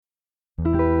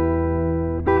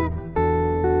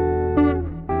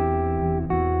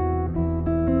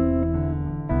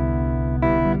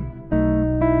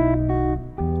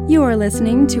are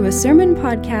listening to a sermon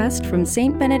podcast from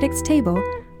St. Benedict's Table,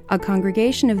 a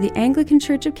congregation of the Anglican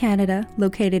Church of Canada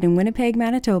located in Winnipeg,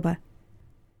 Manitoba.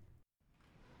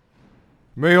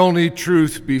 May only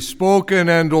truth be spoken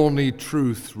and only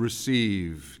truth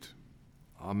received.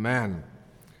 Amen.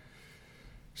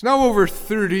 It's now over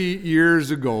 30 years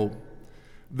ago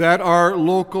that our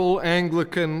local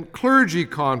Anglican clergy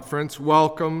conference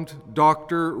welcomed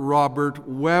Dr. Robert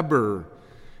Weber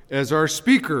as our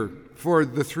speaker for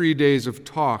the 3 days of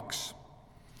talks.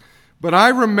 But I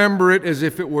remember it as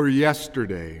if it were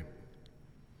yesterday.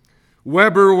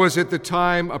 Weber was at the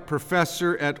time a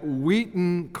professor at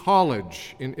Wheaton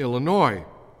College in Illinois,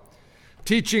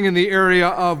 teaching in the area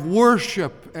of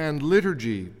worship and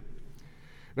liturgy.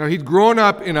 Now, he'd grown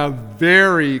up in a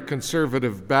very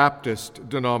conservative Baptist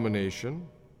denomination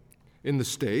in the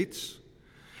States.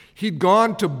 He'd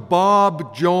gone to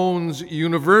Bob Jones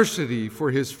University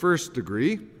for his first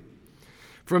degree.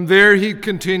 From there, he'd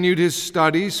continued his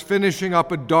studies, finishing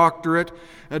up a doctorate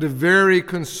at a very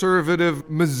conservative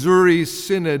Missouri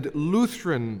Synod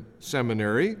Lutheran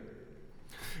Seminary.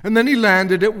 And then he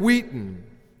landed at Wheaton,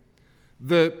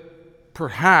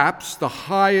 perhaps the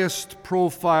highest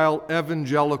profile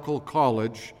evangelical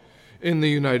college in the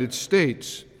United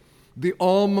States, the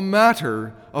alma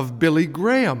mater of Billy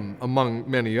Graham, among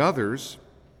many others.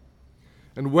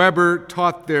 And Weber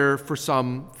taught there for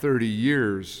some 30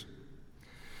 years.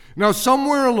 Now,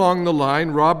 somewhere along the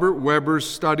line, Robert Weber's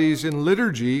studies in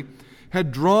liturgy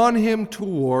had drawn him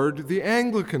toward the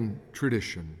Anglican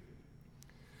tradition.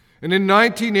 And in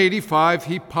 1985,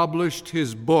 he published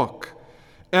his book,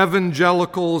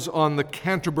 Evangelicals on the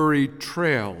Canterbury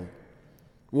Trail: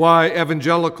 Why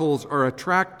Evangelicals Are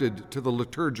Attracted to the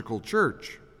Liturgical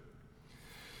Church.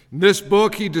 In this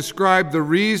book, he described the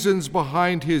reasons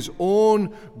behind his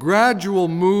own gradual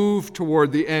move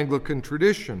toward the Anglican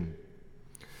tradition.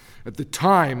 At the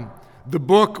time, the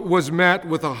book was met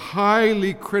with a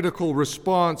highly critical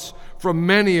response from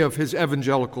many of his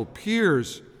evangelical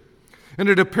peers, and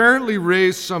it apparently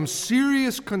raised some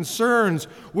serious concerns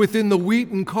within the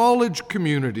Wheaton College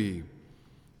community.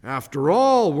 After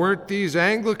all, weren't these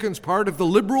Anglicans part of the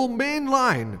liberal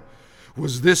mainline?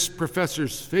 Was this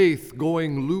professor's faith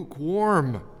going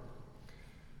lukewarm?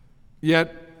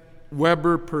 Yet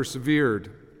Weber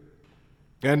persevered,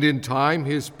 and in time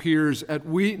his peers at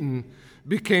Wheaton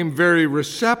became very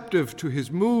receptive to his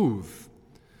move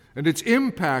and its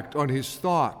impact on his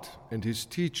thought and his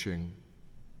teaching.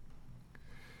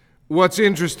 What's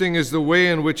interesting is the way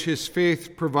in which his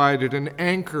faith provided an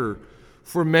anchor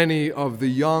for many of the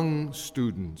young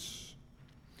students.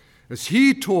 As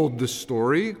he told the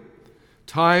story,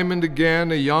 time and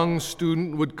again a young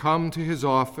student would come to his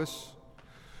office,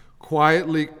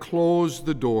 quietly close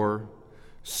the door,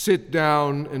 sit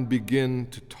down and begin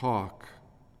to talk.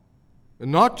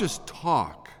 And not just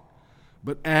talk,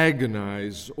 but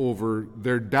agonize over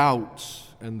their doubts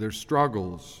and their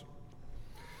struggles.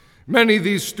 Many of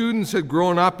these students had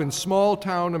grown up in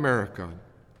small-town America.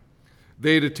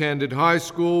 They'd attended high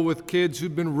school with kids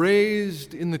who'd been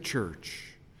raised in the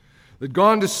church. They'd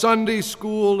gone to Sunday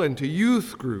school and to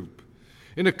youth group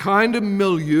in a kind of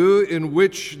milieu in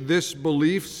which this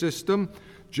belief system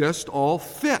just all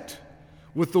fit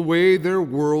with the way their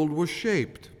world was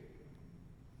shaped.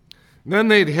 And then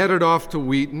they'd headed off to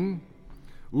Wheaton,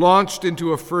 launched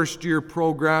into a first-year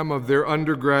program of their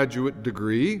undergraduate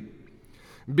degree,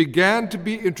 began to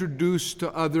be introduced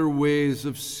to other ways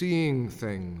of seeing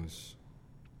things.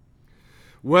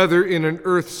 Whether in an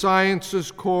earth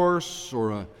sciences course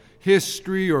or a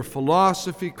history or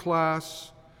philosophy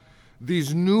class,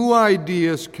 these new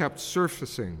ideas kept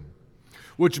surfacing,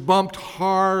 which bumped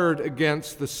hard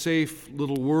against the safe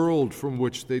little world from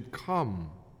which they'd come.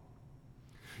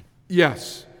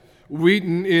 Yes,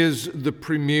 Wheaton is the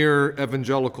premier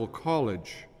evangelical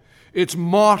college. Its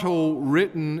motto,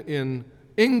 written in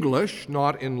English,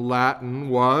 not in Latin,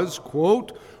 was,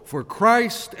 quote, "For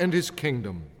Christ and His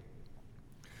kingdom."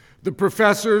 The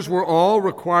professors were all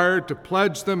required to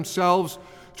pledge themselves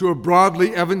to a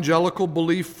broadly evangelical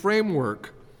belief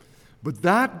framework. But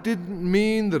that didn't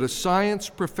mean that a science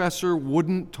professor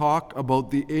wouldn't talk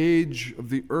about the age of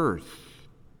the earth.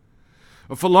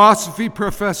 A philosophy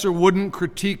professor wouldn't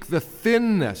critique the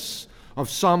thinness of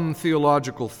some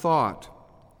theological thought.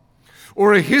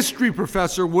 Or a history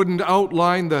professor wouldn't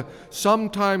outline the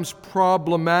sometimes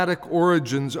problematic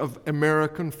origins of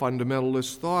American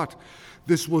fundamentalist thought.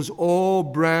 This was all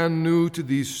brand new to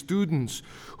these students,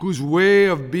 whose way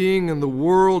of being in the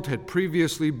world had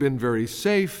previously been very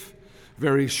safe,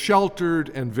 very sheltered,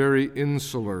 and very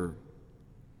insular.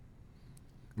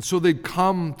 And so they'd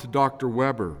come to Dr.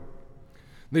 Weber.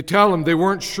 They tell him they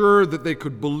weren't sure that they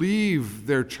could believe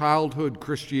their childhood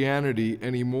Christianity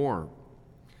anymore.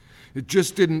 It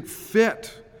just didn't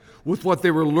fit with what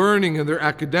they were learning in their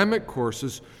academic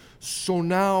courses. So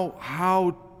now,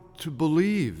 how to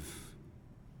believe?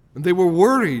 And they were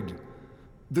worried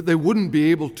that they wouldn't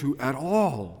be able to at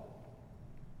all.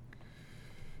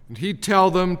 And he'd tell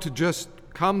them to just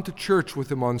come to church with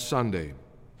him on Sunday,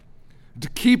 to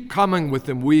keep coming with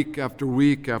him week after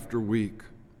week after week.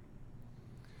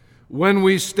 When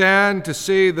we stand to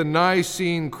say the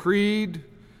Nicene Creed,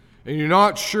 and you're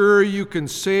not sure you can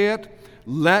say it,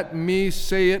 let me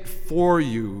say it for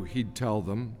you, he'd tell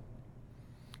them.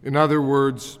 In other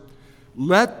words,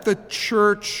 let the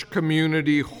church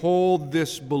community hold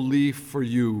this belief for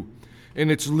you in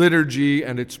its liturgy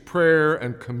and its prayer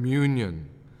and communion.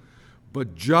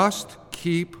 But just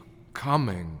keep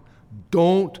coming.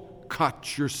 Don't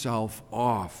cut yourself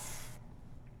off.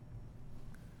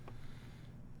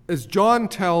 As John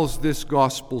tells this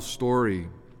gospel story,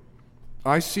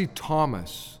 I see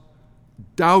Thomas,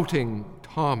 doubting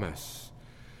Thomas,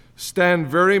 stand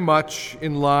very much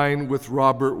in line with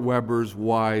Robert Webber's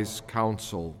wise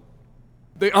counsel.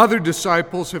 The other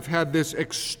disciples have had this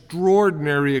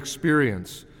extraordinary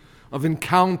experience of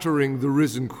encountering the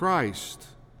risen Christ.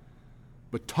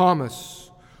 But Thomas,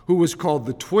 who was called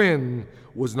the twin,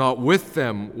 was not with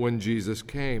them when Jesus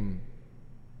came.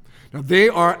 Now, they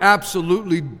are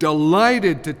absolutely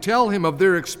delighted to tell him of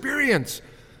their experience.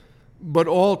 But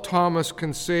all Thomas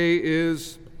can say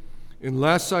is,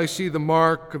 unless I see the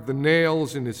mark of the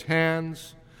nails in his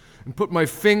hands, and put my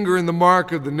finger in the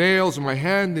mark of the nails and my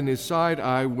hand in his side,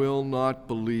 I will not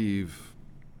believe.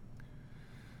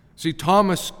 See,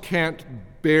 Thomas can't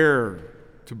bear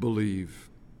to believe.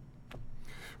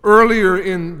 Earlier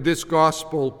in this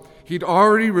gospel, he'd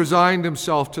already resigned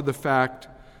himself to the fact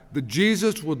that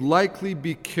Jesus would likely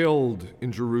be killed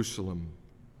in Jerusalem,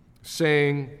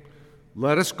 saying,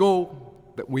 "Let us go,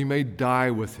 that we may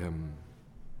die with him."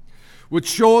 Which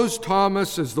shows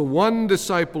Thomas as the one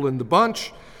disciple in the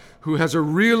bunch who has a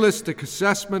realistic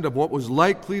assessment of what was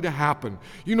likely to happen.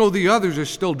 You know, the others are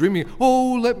still dreaming,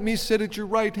 "Oh, let me sit at your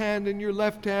right hand and your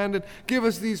left hand and give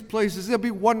us these places. They'll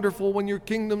be wonderful when your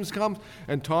kingdoms come."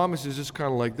 And Thomas is just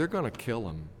kind of like, they're going to kill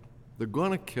him. They're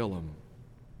going to kill him.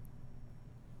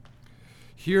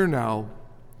 Here now,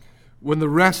 when the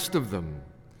rest of them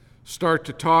start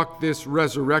to talk this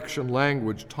resurrection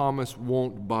language, Thomas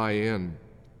won't buy in.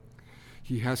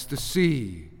 He has to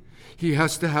see. He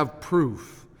has to have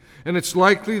proof. And it's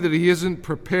likely that he isn't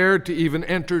prepared to even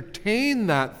entertain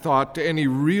that thought to any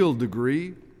real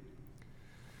degree.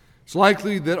 It's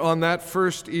likely that on that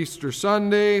first Easter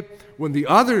Sunday, when the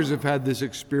others have had this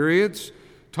experience,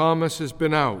 Thomas has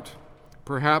been out,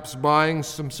 perhaps buying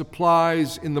some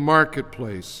supplies in the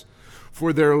marketplace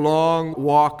for their long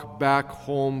walk back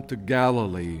home to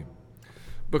Galilee,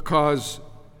 because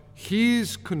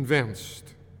he's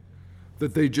convinced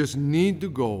that they just need to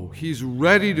go. He's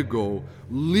ready to go,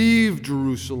 leave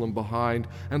Jerusalem behind,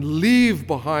 and leave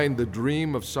behind the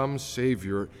dream of some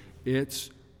Savior.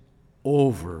 It's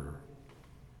over.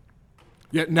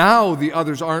 Yet now the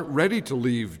others aren't ready to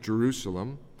leave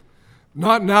Jerusalem.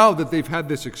 Not now that they've had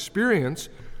this experience,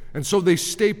 and so they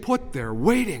stay put there,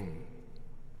 waiting.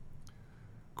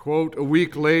 Quote, "A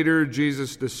week later,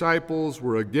 Jesus' disciples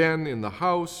were again in the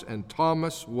house, and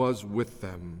Thomas was with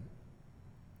them."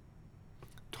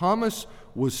 Thomas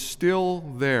was still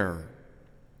there,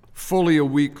 fully a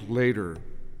week later.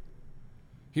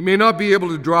 He may not be able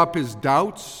to drop his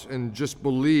doubts and just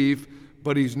believe,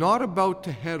 but he's not about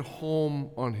to head home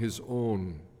on his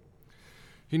own.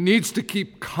 He needs to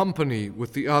keep company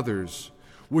with the others,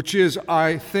 which is,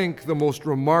 I think, the most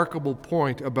remarkable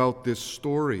point about this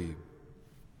story.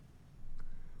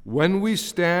 When we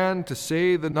stand to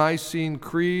say the Nicene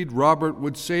Creed, Robert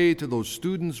would say to those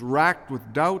students racked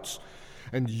with doubts,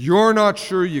 "And you're not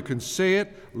sure you can say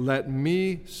it, let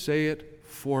me say it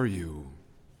for you."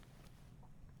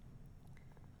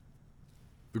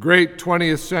 The great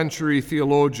 20th century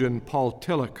theologian Paul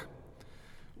Tillich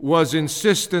was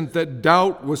insistent that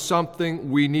doubt was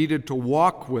something we needed to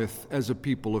walk with as a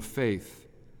people of faith.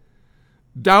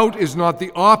 "Doubt is not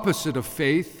the opposite of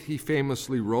faith," he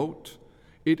famously wrote.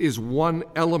 "It is one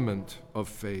element of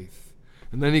faith."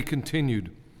 And then he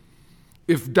continued,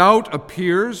 "If doubt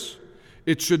appears,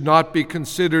 it should not be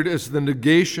considered as the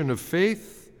negation of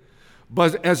faith,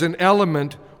 but as an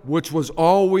element which was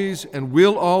always and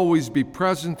will always be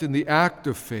present in the act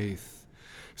of faith.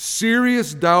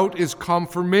 Serious doubt is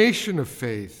confirmation of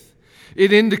faith.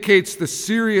 It indicates the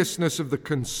seriousness of the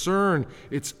concern,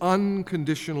 its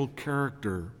unconditional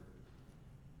character."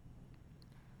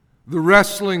 The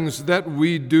wrestlings that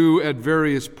we do at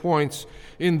various points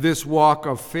in this walk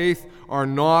of faith are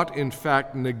not, in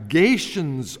fact,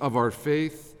 negations of our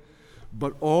faith,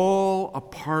 but all a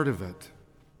part of it.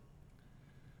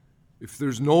 If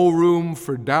there's no room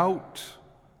for doubt,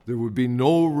 there would be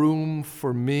no room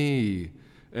for me,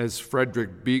 as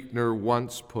Frederick Buechner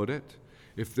once put it.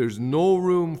 If there's no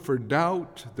room for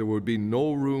doubt, there would be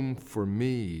no room for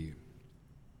me.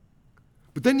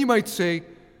 But then you might say,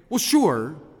 well,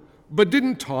 sure, but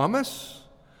didn't Thomas,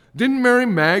 didn't Mary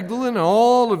Magdalene and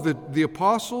all of the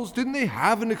apostles, didn't they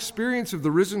have an experience of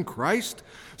the risen Christ?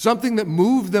 Something that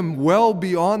moved them well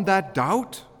beyond that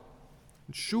doubt?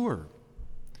 Sure.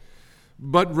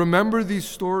 But remember these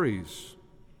stories.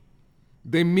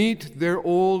 They meet their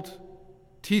old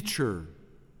teacher,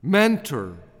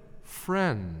 mentor,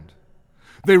 friend.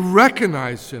 They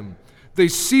recognize him. They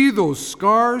see those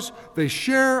scars. They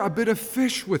share a bit of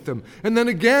fish with him. And then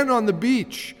again on the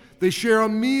beach, they share a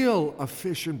meal of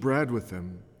fish and bread with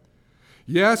him.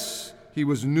 Yes, he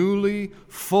was newly,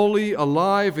 fully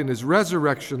alive in his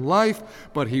resurrection life,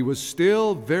 but he was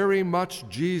still very much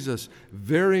Jesus,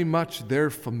 very much their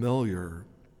familiar.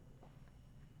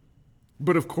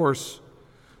 But of course,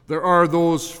 there are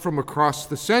those from across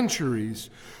the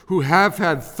centuries who have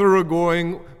had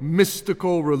thoroughgoing,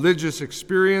 mystical, religious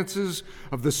experiences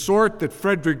of the sort that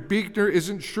Frederick Buechner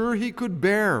isn't sure he could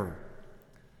bear.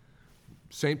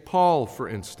 St. Paul, for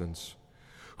instance,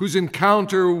 whose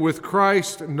encounter with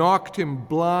Christ knocked him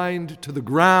blind to the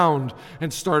ground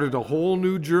and started a whole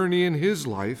new journey in his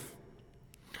life.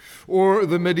 Or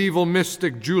the medieval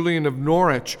mystic Julian of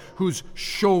Norwich, whose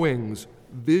showings,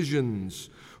 visions,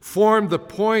 formed the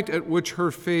point at which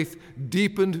her faith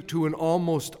deepened to an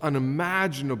almost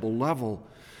unimaginable level.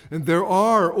 And there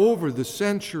are, over the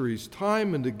centuries,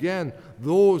 time and again,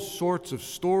 those sorts of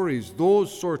stories,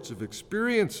 those sorts of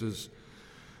experiences.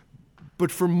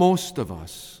 But for most of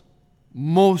us,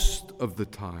 most of the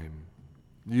time,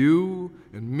 you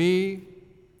and me,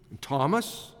 and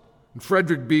Thomas, and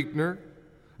Frederick Buechner,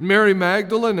 Mary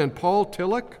Magdalene and Paul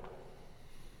Tillich,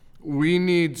 we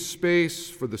need space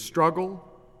for the struggle,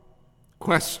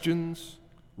 questions,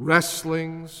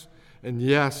 wrestlings, and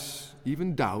yes,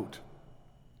 even doubt.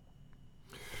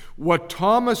 What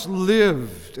Thomas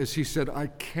lived, as he said, I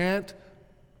can't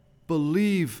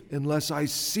believe unless I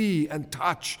see and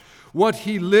touch. What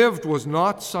he lived was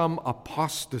not some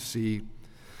apostasy,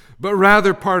 but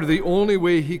rather part of the only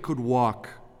way he could walk,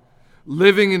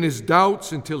 living in his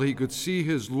doubts until he could see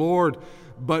his Lord.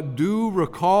 But do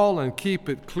recall and keep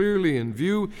it clearly in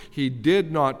view, he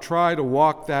did not try to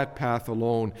walk that path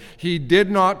alone. He did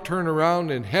not turn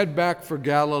around and head back for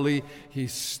Galilee. He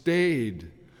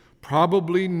stayed,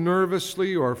 probably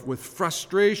nervously or with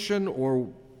frustration or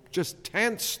just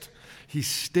tensed. He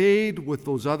stayed with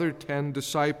those other 10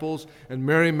 disciples and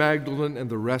Mary Magdalene and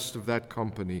the rest of that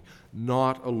company,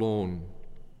 not alone.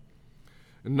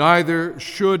 Neither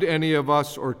should any of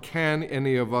us or can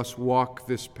any of us walk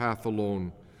this path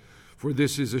alone, for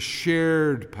this is a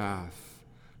shared path,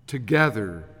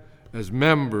 together as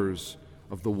members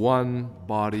of the one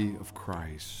body of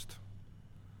Christ.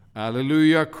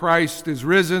 Alleluia, Christ is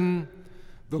risen.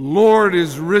 The Lord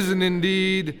is risen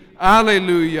indeed.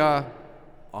 Alleluia.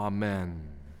 Amen.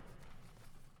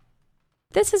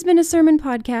 This has been a sermon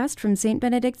podcast from St.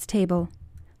 Benedict's Table.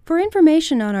 For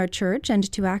information on our church and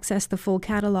to access the full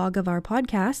catalog of our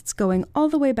podcasts going all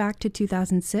the way back to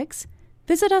 2006,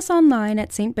 visit us online at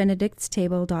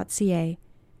stbenedictstable.ca.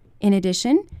 In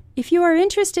addition, if you are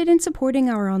interested in supporting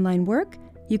our online work,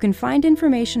 you can find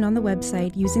information on the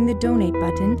website using the Donate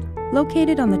button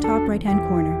located on the top right-hand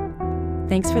corner.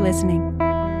 Thanks for listening.